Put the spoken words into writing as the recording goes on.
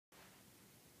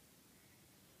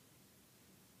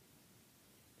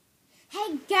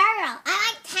Hey girl,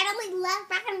 I totally love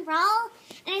rock and roll,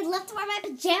 and I love to wear my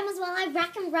pajamas while I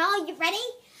rock and roll. You ready?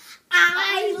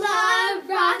 I love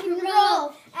rock and roll,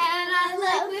 and I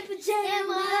love my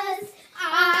pajamas.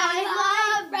 I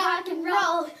love rock and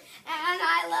roll, and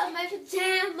I love my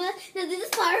pajamas. Now do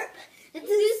the slurp, now do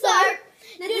the slurp,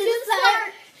 now do the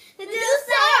slurp, now do the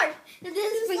slurp, now do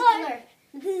the sprinkler,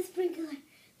 now do the sprinkler,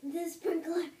 now do the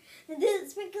sprinkler, now do the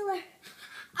sprinkler.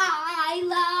 I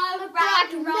love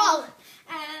rock and roll,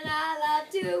 and I love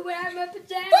to wear my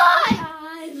pajamas.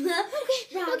 I love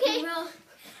rock and roll,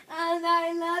 and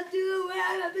I love to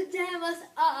wear my pajamas.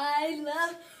 I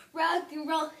love rock and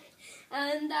roll,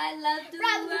 and I love to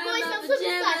wear my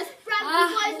pajamas. I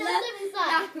love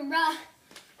rock and roll,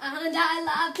 and I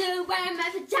love to wear my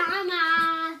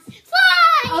pajamas.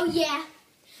 Fly! Oh yeah,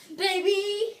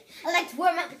 baby, I like to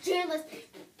wear my pajamas.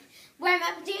 Wear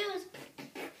my pajamas.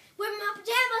 Wear my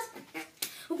pajamas.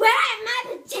 Wear my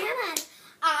pajamas.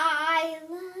 I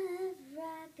love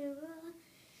rock and roll,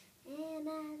 and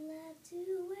I love to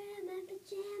wear my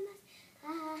pajamas. I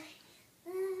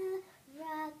love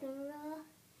rock and roll,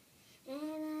 and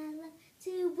I love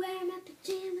to wear my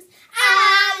pajamas. I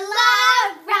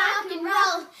love rock and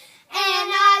roll, and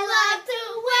I love to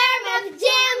wear my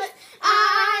pajamas. I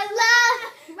love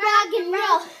rock and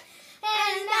roll,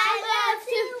 and I love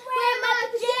to wear my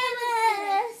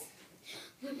pajamas.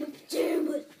 Wear my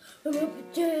pajamas, wear my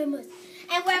pajamas,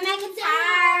 and wear my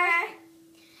guitar,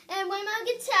 and wear my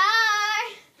guitar,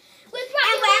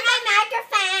 and wear my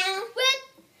microphone.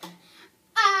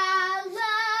 I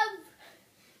love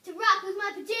to rock with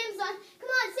my pajamas on. Come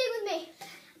on, sing with me.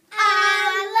 I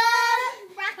love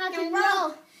rock and roll,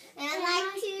 and I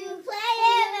like to play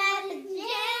in my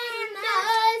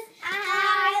pajamas. I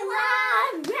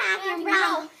love rock and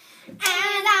roll,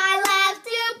 and I love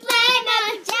to play my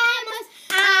pajamas.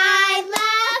 I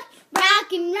love rock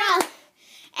and roll,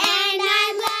 and